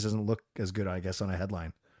half, it just doesn't look as good, I guess, on a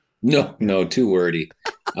headline. No, too wordy.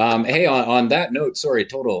 Hey, on that note, sorry,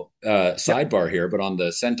 total sidebar here, but on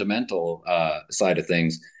the sentimental side of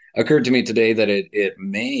things, occurred to me today that it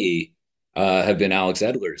may have been Alex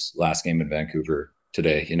Edler's last game in Vancouver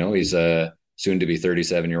today. He's a soon-to-be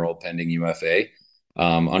 37-year-old pending UFA.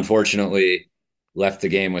 Unfortunately, left the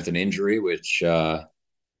game with an injury, which,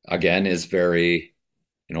 again, is very,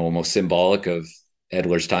 almost symbolic of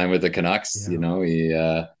Edler's time with the Canucks. Yeah. He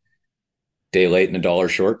day late and a dollar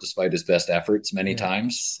short, despite his best efforts many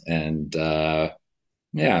times. And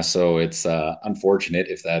so it's unfortunate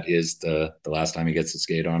if that is the last time he gets to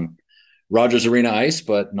skate on Rogers Arena ice,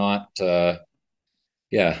 but not, kind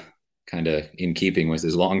of in keeping with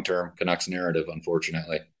his long-term Canucks narrative,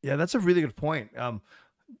 unfortunately. Yeah, that's a really good point.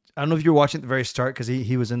 I don't know if you were watching at the very start, because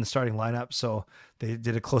he was in the starting lineup, so they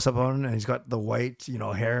did a close up on him, and he's got the white,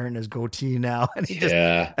 hair and his goatee now, and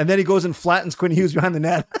and then he goes and flattens Quinn Hughes behind the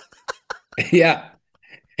net. Yeah,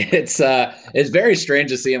 it's very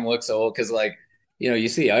strange to see him look so old, because you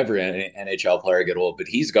see every NHL player get old, but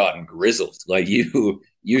he's gotten grizzled. Like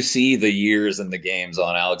you see the years and the games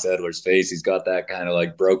on Alex Edler's face. He's got that kind of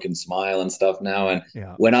like broken smile and stuff now. And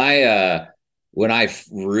when I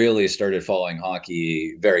really started following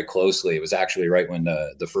hockey very closely, it was actually right when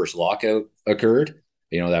the first lockout occurred.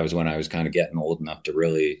 That was when I was kind of getting old enough to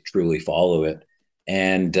really truly follow it.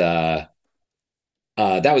 And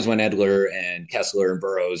that was when Edler and Kessler and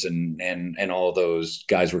Burroughs and all those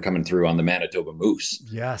guys were coming through on the Manitoba Moose.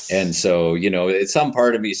 Yes. And so, some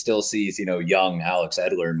part of me still sees, young Alex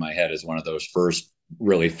Edler in my head as one of those first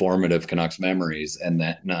really formative Canucks memories. And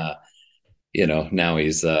then, now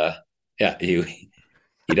he's, he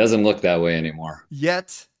doesn't look that way anymore.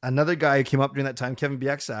 Yet another guy who came up during that time, Kevin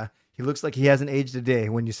Bieksa, he looks like he hasn't aged a day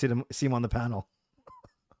when you see him on the panel.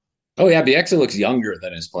 Oh yeah, Bieksa looks younger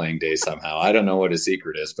than his playing days somehow. I don't know what his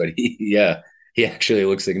secret is, but he actually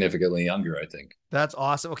looks significantly younger, I think. That's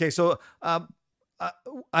awesome. Okay, so I'm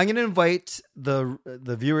going to invite the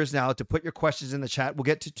viewers now to put your questions in the chat. We'll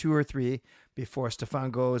get to 2 or 3 before Stefan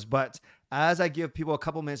goes, but as I give people a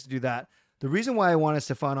couple minutes to do that, the reason why I wanted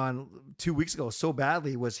Stefan on 2 weeks ago so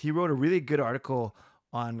badly was he wrote a really good article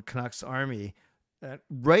on Canucks Army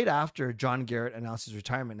right after John Garrett announced his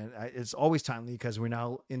retirement. And it's always timely because we're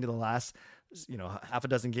now into the last, half a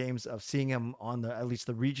dozen games of seeing him on at least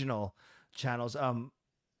the regional channels.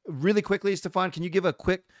 Really quickly, Stefan, can you give a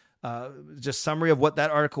quick just summary of what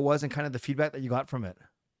that article was and kind of the feedback that you got from it?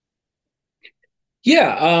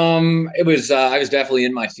 Yeah, it was, I was definitely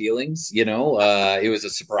in my feelings, it was a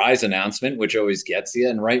surprise announcement, which always gets you.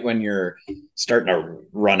 And right when you're starting to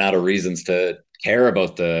run out of reasons to care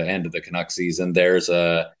about the end of the Canucks season, there's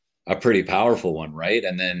a pretty powerful one, right?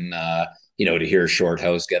 And then, to hear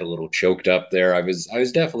Shorthouse get a little choked up there, I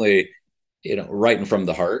was definitely, writing from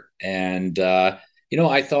the heart. And,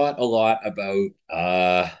 I thought a lot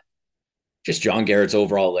about, just John Garrett's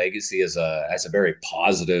overall legacy as a very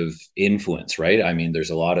positive influence, right? I mean, there's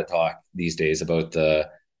a lot of talk these days about the,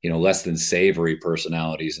 less than savory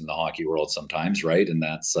personalities in the hockey world sometimes, right? And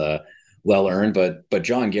that's well earned, but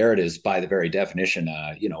John Garrett is by the very definition,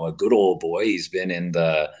 a good old boy. He's been in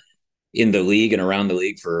the league and around the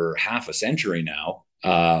league for half a century now,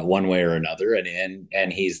 one way or another,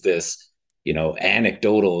 and he's this,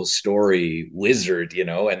 anecdotal story wizard,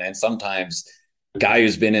 and sometimes guy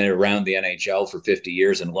who's been around the NHL for 50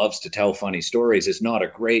 years and loves to tell funny stories is not a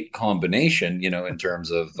great combination, in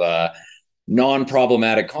terms of,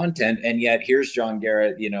 non-problematic content. And yet here's John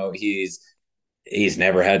Garrett, he's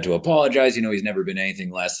never had to apologize. He's never been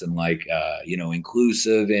anything less than like,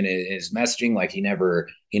 inclusive in his messaging. Like he never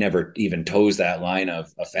even toes that line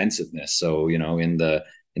of offensiveness. So, in the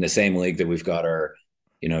same league that we've got our,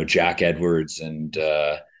 Jack Edwards and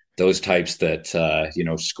those types that,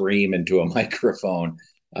 scream into a microphone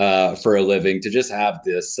for a living, to just have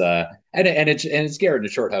this, and it's Garrett in the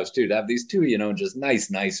short house too, to have these two, just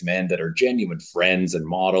nice men that are genuine friends and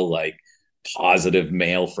model like positive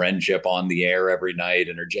male friendship on the air every night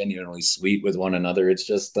and are genuinely sweet with one another. It's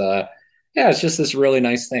just, it's just this really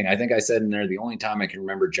nice thing. I think I said in there, the only time I can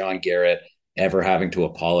remember John Garrett ever having to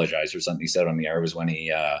apologize for something he said on the air was when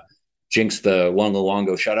he jinxed the one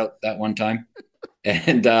Luongo shutout that one time.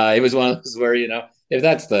 And it was one of those where, if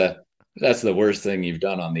that's the worst thing you've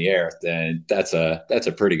done on the air, then that's a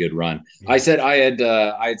pretty good run. Yeah. I said I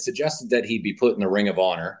had suggested that he be put in the Ring of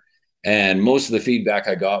Honor, and most of the feedback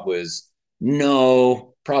I got was,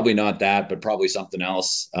 no, probably not that, but probably something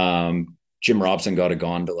else. Jim Robson got a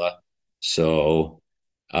gondola. So,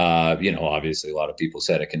 obviously a lot of people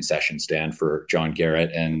said a concession stand for John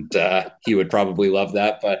Garrett, and he would probably love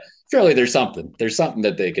that. But surely there's something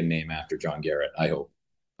that they can name after John Garrett, I hope.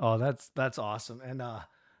 Oh, that's awesome. And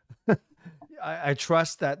I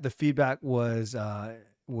trust that the feedback was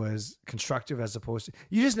constructive, as opposed to,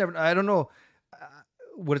 you just never, I don't know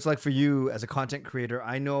what it's like for you as a content creator.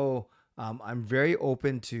 I know I'm very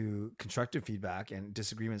open to constructive feedback and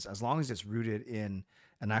disagreements, as long as it's rooted in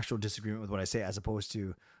an actual disagreement with what I say, as opposed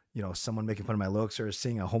to, someone making fun of my looks or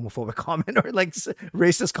saying a homophobic comment or like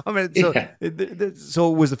racist comment. So, yeah.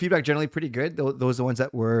 So was the feedback generally pretty good? Those the ones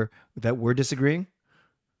that were disagreeing?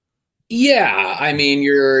 Yeah, I mean,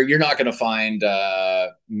 you're not going to find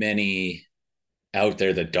many out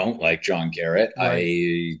there that don't like John Garrett.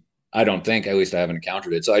 Right. I don't think, at least I haven't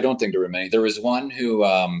encountered it. So I don't think there were many. There was one who,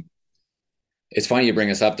 it's funny you bring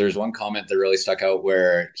this up. There's one comment that really stuck out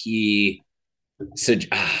where he said,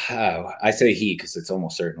 I say he because it's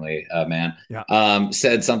almost certainly a man,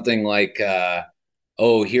 said something like,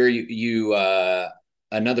 here you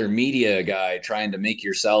another media guy trying to make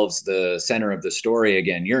yourselves the center of the story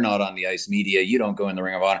again. You're not on the ice media. You don't go in the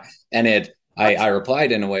Ring of Honor. And I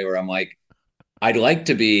replied in a way where I'm like, I'd like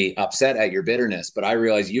to be upset at your bitterness, but I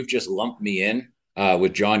realize you've just lumped me in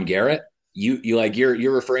with John Garrett.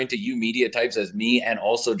 You're referring to you media types as me and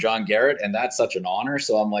also John Garrett, and that's such an honor.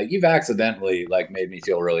 So I'm like, you've accidentally made me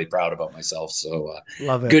feel really proud about myself. So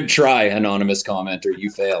love it. Good try, anonymous commenter. You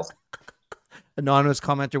failed. Anonymous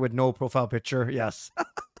commenter with no profile picture. Yes.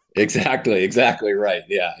 Exactly right.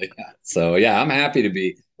 Yeah. So I'm happy to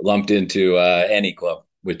be lumped into any club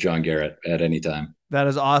with John Garrett at any time. That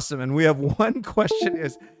is awesome. And we have one question.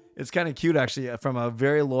 It's kind of cute, actually, from a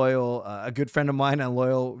very loyal, a good friend of mine, and a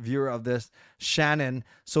loyal viewer of this, Shannon.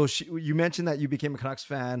 So you mentioned that you became a Canucks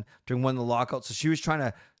fan during one of the lockouts. So she was trying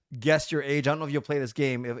to guess your age. I don't know if you'll play this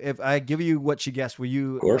game. If I give you what she guessed, will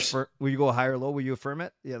you? Of course. Will you go high or low? Will you affirm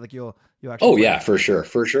it? Yeah, like you'll actually. Oh yeah, for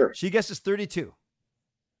sure. She guesses 32.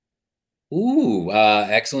 Ooh,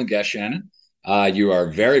 excellent guess, Shannon. You are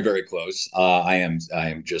very, very close. I am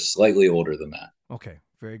just slightly older than that. Okay,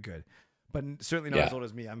 very good. But certainly not as old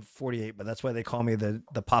as me. I'm 48, but that's why they call me the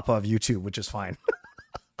Papa of YouTube, which is fine.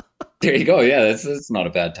 There you go. Yeah, that's not a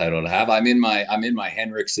bad title to have. I'm in my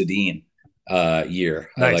Henrik Sedin year,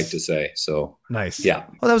 nice. I like to say. So nice. Yeah.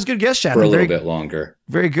 Well, that was a good guess, Shannon. For a little bit longer.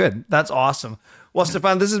 Very good. That's awesome. Well,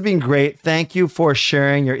 Stefan, this has been great. Thank you for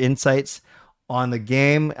sharing your insights on the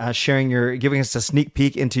game, giving us a sneak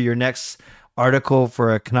peek into your next article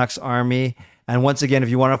for a Canucks Army. And once again, if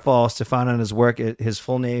you want to follow Stefan and his work, his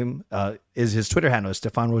full name is his Twitter handle is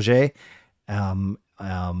Stefan Roger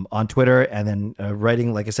on Twitter, and then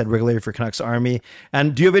writing, like I said, regularly for Canucks Army.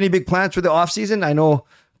 And do you have any big plans for the off season? I know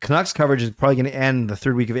Canucks coverage is probably going to end the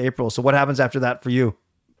third week of April. So what happens after that for you?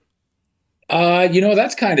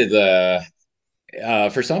 That's kind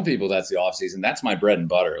of for some people, that's the off season. That's my bread and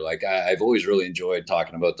butter. Like I've always really enjoyed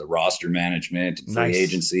talking about the roster management and free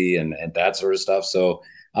agency and that sort of stuff. So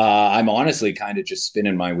I'm honestly kind of just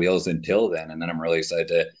spinning my wheels until then. And then I'm really excited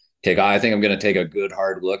to I think I'm going to take a good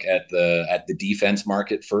hard look at the defense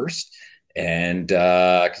market first. And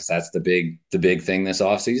cause that's the big thing this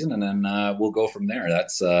off season. And then we'll go from there.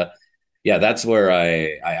 That's where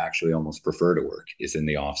I actually almost prefer to work, is in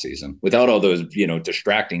the off season without all those,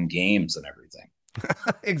 distracting games and everything.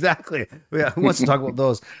 Exactly. Yeah. Who wants to talk about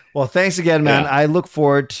those? Well, thanks again, man. Yeah. I look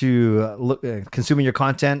forward to consuming your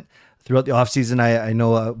content throughout the off season. I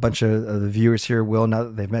know a bunch of the viewers here will, now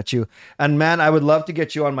that they've met you. And man, I would love to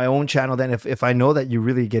get you on my own channel then, if I know that you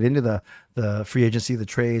really get into the free agency, the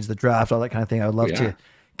trades, the draft, all that kind of thing. I would love to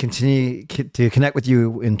continue to connect with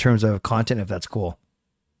you in terms of content, if that's cool.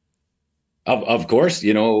 Of course,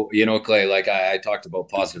 Clay, like I talked about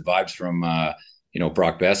positive vibes from,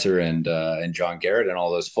 Brock Besser and John Garrett and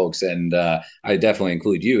all those folks. And I definitely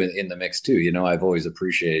include you in the mix too. I've always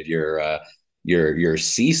appreciated your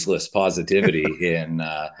ceaseless positivity in,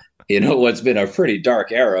 what's been a pretty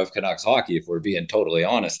dark era of Canucks hockey, if we're being totally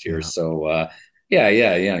honest here. Yeah. So, yeah.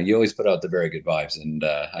 You always put out the very good vibes, and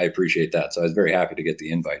I appreciate that. So I was very happy to get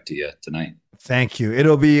the invite to you tonight. Thank you.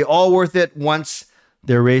 It'll be all worth it once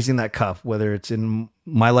they're raising that cup, whether it's in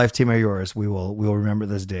my lifetime or yours. We will remember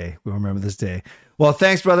this day. We'll remember this day. Well,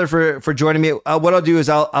 thanks, brother, for joining me. What I'll do is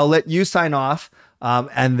I'll let you sign off,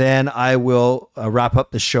 and then I will wrap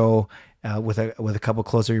up the show with a couple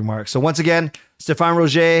closing remarks. So once again, Stéphane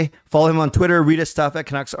Roger, follow him on Twitter, read his stuff at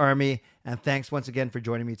Canucks Army, and thanks once again for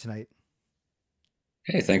joining me tonight.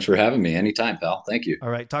 Hey, thanks for having me. Anytime, pal. Thank you. All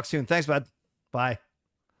right, talk soon. Thanks, bud. Bye.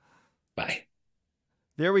 Bye.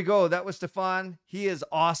 There we go. That was Stéphane. He is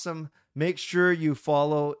awesome. Make sure you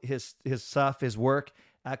follow his stuff, his work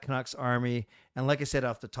at Canucks Army. And like I said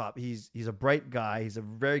off the top, he's a bright guy. He's a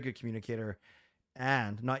very good communicator,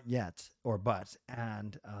 and not yet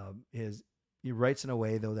he writes in a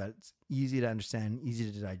way though that's easy to understand,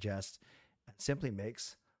 easy to digest, and simply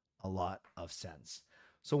makes a lot of sense.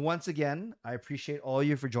 So once again, I appreciate all of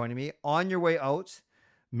you for joining me. On your way out,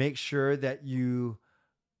 make sure that you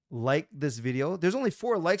like this video. There's only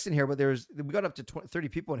 4 likes in here, but we got up to 30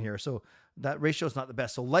 people in here, so that ratio is not the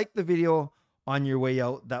best. So like the video on your way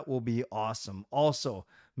out. That will be awesome. Also,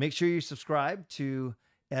 make sure you subscribe to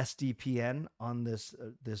SDPN on this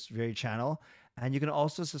very channel, and you can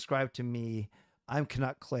also subscribe to me. I'm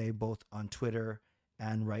Canuck Clay, both on Twitter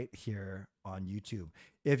and right here on YouTube.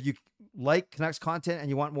 If you like Canucks content and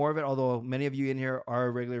you want more of it, although many of you in here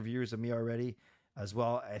are regular viewers of me already as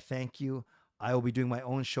well, I thank you. I will be doing my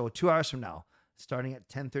own show 2 hours from now, starting at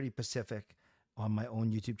 10:30 Pacific on my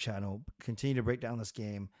own YouTube channel. Continue to break down this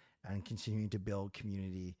game and continuing to build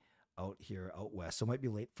community out here out west. So it might be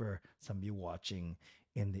late for some of you watching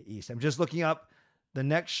in the East. I'm just looking up the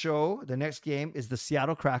next show. The next game is the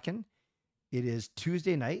Seattle Kraken. It is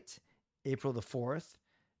Tuesday night, April the 4th.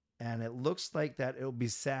 And it looks like that it'll be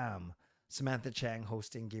Samantha Chang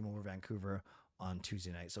hosting Game Over Vancouver on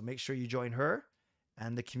Tuesday night. So make sure you join her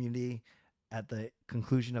and the community at the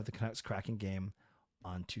conclusion of the Canucks Kraken game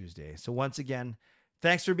on Tuesday. So once again,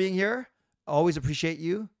 thanks for being here. Always appreciate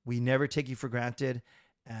you. We never take you for granted.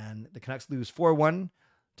 And the Canucks lose 4-1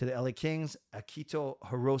 to the LA Kings. Akito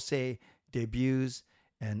Hirose debuts,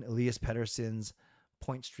 and Elias Pettersson's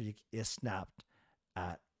point streak is snapped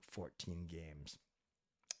at 14 games.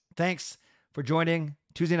 Thanks for joining.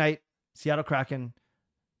 Tuesday night, Seattle Kraken,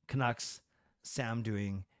 Canucks, Sam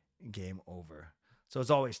doing Game Over. So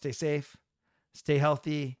as always, stay safe, stay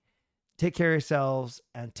healthy, take care of yourselves,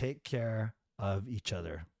 and take care of each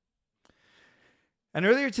other. And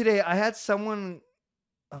earlier today, I had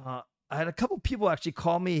a couple people actually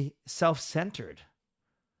call me self-centered,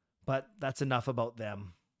 but that's enough about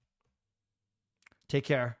them. Take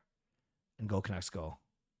care, and go Canucks go.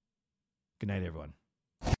 Good night, everyone.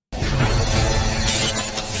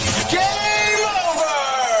 Game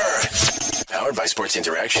over! Powered by Sports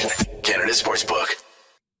Interaction, Canada Sportsbook.